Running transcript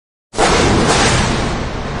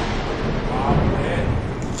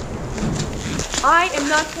I am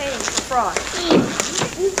not paying for fraud.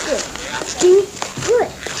 Do good. Do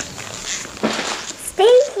good.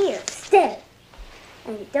 Stay here. Stay.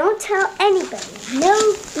 And don't tell anybody.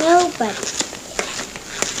 No, nobody.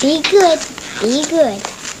 Be good. Be good.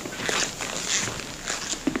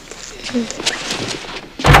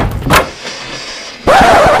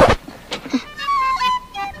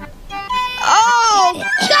 Oh,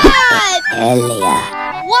 God! Elliott.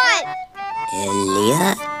 What?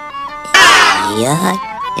 Elliott.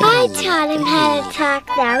 I taught him how to talk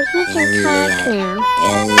now. He can talk now.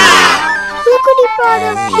 Elliott. Look what he brought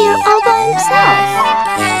up here all by himself.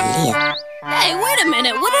 Elliott. Hey, wait a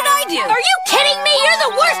minute. What did I do? Are you kidding me? You're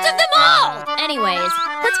the worst of them all! Anyways,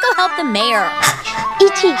 let's go help the mayor.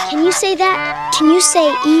 E.T., can you say that? Can you say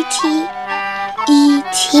E.T.?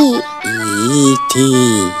 E.T. E.T.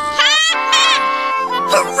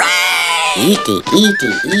 Hooray! E.T. E.T.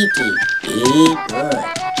 E.T. Be good.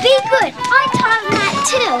 Be good. I taught him that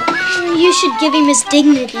too. You should give him his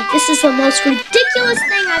dignity. This is the most ridiculous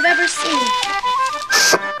thing I've ever seen.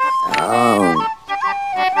 Oh.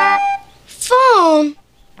 Phone?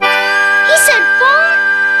 He said phone?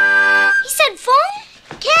 He said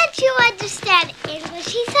phone? Can't you understand English?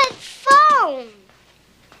 He said phone.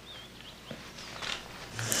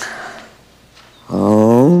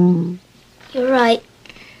 Home. You're right.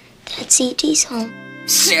 That's E.T.'s home.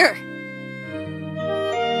 Sure.